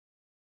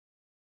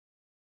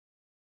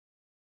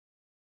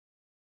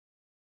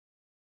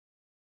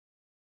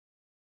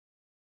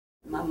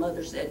My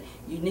mother said,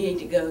 "You need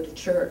to go to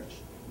church.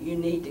 You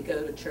need to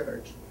go to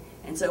church."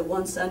 And so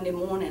one Sunday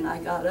morning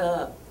I got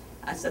up.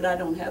 I said, "I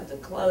don't have the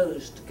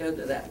clothes to go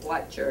to that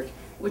white church,"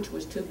 which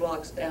was 2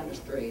 blocks down the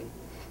street.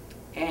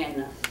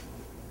 And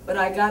but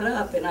I got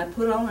up and I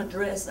put on a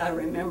dress I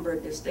remember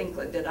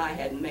distinctly that I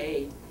had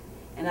made.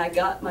 And I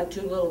got my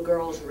 2 little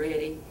girls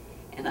ready,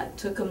 and I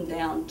took them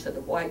down to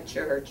the white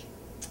church.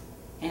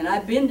 And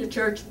I'd been to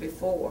church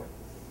before,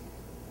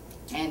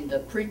 and the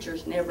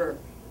preachers never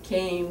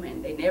came,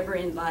 and they never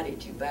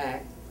invited you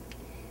back.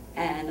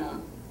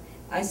 And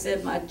I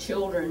said my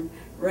children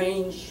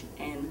range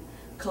in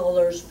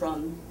colors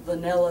from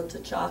vanilla to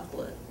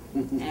chocolate.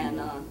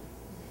 And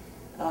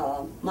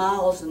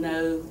Miles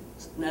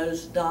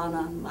knows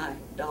Donna, my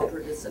daughter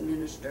is a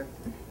minister,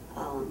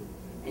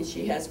 and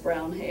she has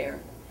brown hair.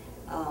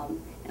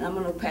 And I'm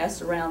going to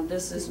pass around,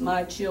 this is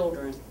my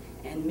children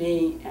and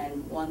me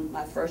and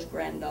my first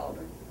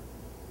granddaughter.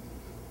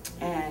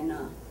 And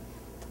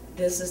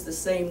this is the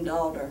same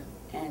daughter,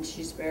 and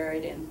she's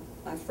buried in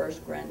my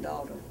first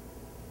granddaughter.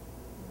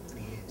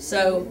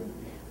 So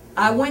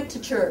I went to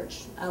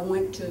church. I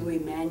went to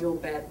Emmanuel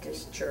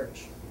Baptist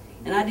Church.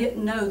 And I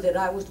didn't know that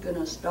I was going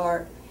to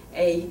start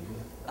a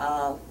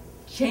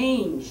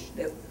change,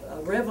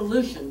 a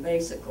revolution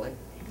basically,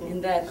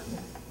 in that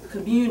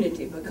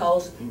community,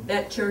 because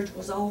that church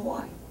was all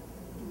white.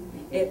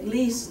 At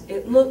least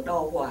it looked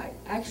all white.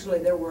 Actually,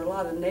 there were a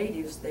lot of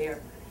natives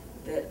there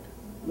that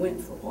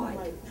went for white.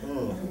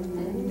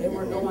 They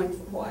were going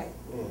for white.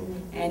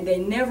 And they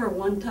never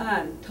one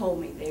time told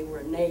me they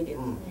were native,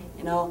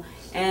 you know,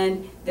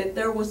 and that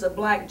there was a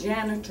black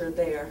janitor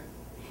there.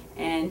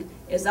 And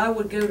as I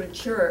would go to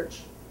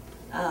church,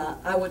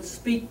 I would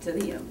speak to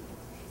him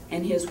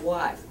and his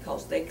wife,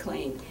 because they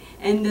cleaned.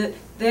 And that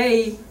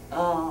they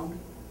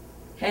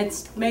had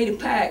made a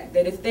pact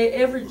that if they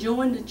ever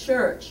joined a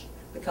church,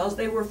 because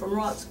they were from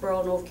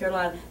Roxborough, North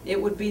Carolina, it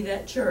would be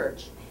that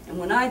church. And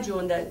when I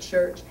joined that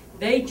church,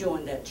 they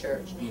joined that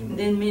church. And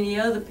then many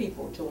other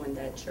people joined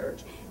that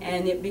church.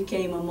 And it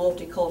became a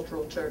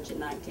multicultural church in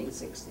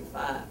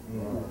 1965,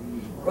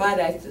 right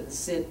after the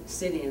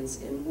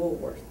sit-ins in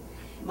Woolworth.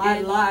 My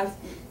life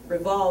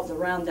revolved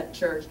around that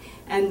church.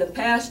 And the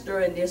pastor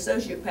and the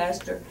associate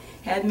pastor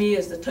had me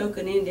as the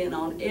token Indian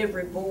on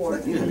every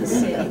board in the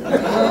city.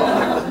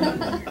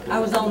 I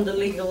was on the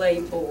legal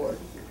aid board.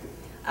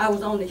 I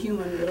was on the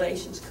Human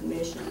Relations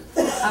Commission.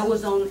 I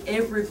was on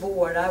every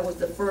board. I was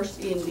the first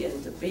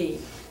Indian to be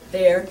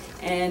there.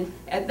 And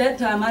at that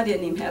time, I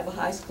didn't even have a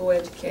high school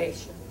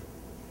education.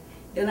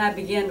 Then I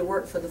began to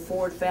work for the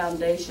Ford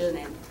Foundation,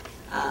 and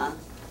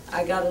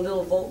I got a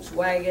little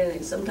Volkswagen,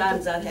 and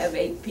sometimes I'd have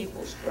 8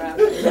 people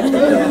scrapping.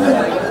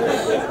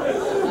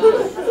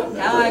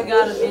 How I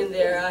got them in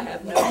there, I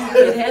have no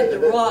idea. It had to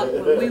rock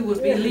when we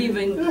would be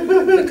leaving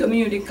the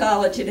community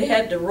college. It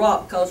had to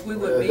rock because we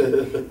would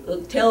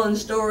be telling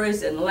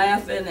stories and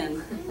laughing,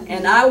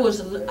 and I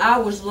was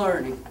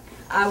learning.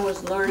 I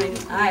was learning.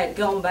 I had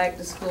gone back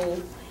to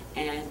school,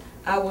 and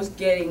I was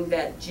getting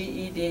that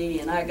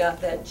GED, and I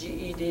got that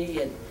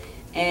GED,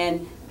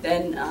 and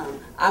then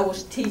I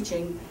was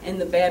teaching in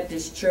the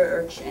Baptist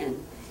church, and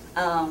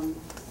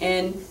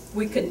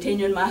we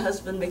continued. My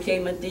husband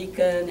became a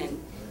deacon, and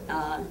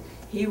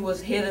he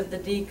was head of the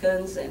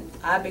deacons, and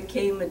I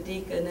became a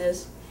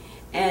deaconess.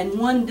 And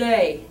one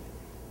day,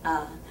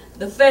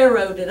 the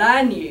Pharaoh that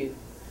I knew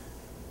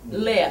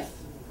left.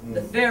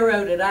 The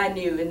Pharaoh that I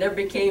knew, and there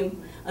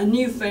became a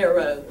new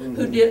Pharaoh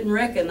who didn't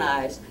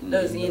recognize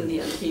those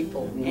Indian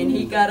people. And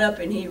he got up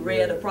and he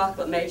read a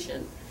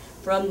proclamation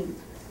from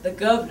the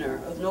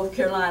governor of North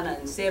Carolina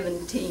in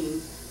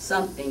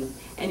 17-something.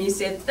 And he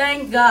said,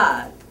 "Thank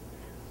God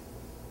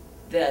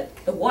that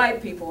the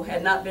white people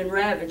had not been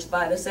ravaged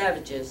by the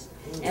savages."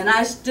 And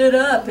I stood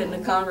up in the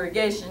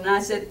congregation and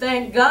I said,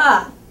 "Thank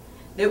God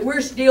that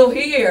we're still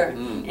here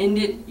and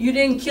that you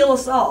didn't kill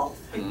us off."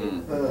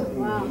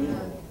 Wow.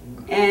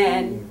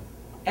 And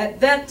at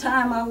that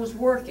time I was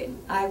working.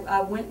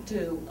 I went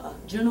to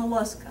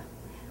Junaluska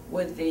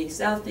with the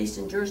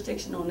Southeastern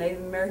Jurisdictional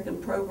Native American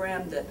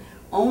Program that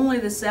only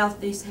the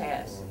Southeast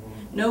has.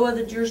 No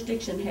other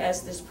jurisdiction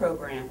has this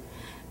program.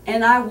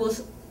 And I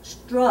was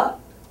struck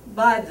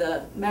by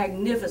the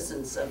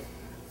magnificence of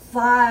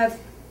 5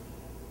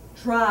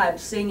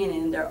 tribes singing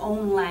in their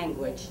own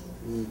language.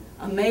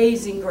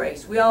 Amazing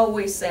Grace. We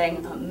always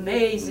sang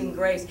Amazing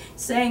Grace,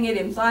 sang it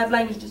in 5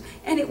 languages,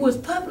 and it was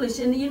published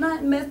in the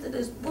United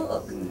Methodist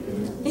book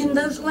in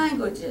those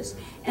languages.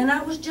 And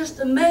I was just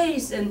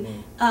amazed, and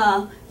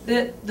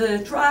that the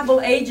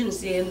tribal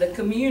agency and the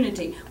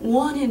community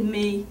wanted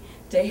me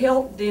to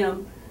help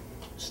them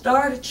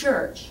start a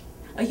church,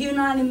 a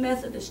United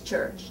Methodist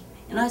church.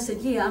 And I said,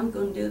 "Yeah, I'm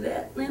going to do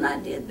that." And I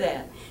did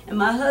that. And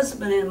my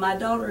husband and my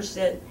daughter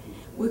said,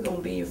 "We're going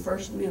to be your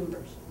first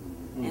members."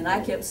 And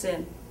I kept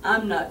saying,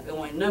 "I'm not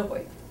going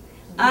nowhere.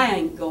 I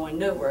ain't going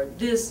nowhere.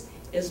 This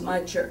is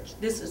my church.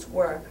 This is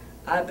where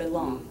I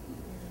belong."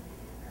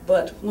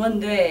 But one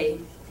day,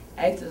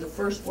 after the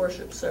first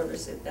worship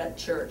service at that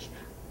church,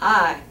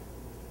 I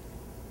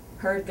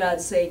heard God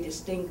say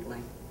distinctly,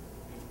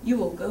 You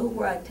will go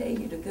where I tell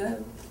you to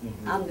go.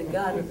 I'm the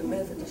God of the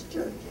Methodist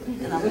Church,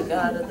 and I'm the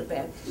God of the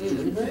Baptist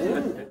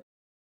Church.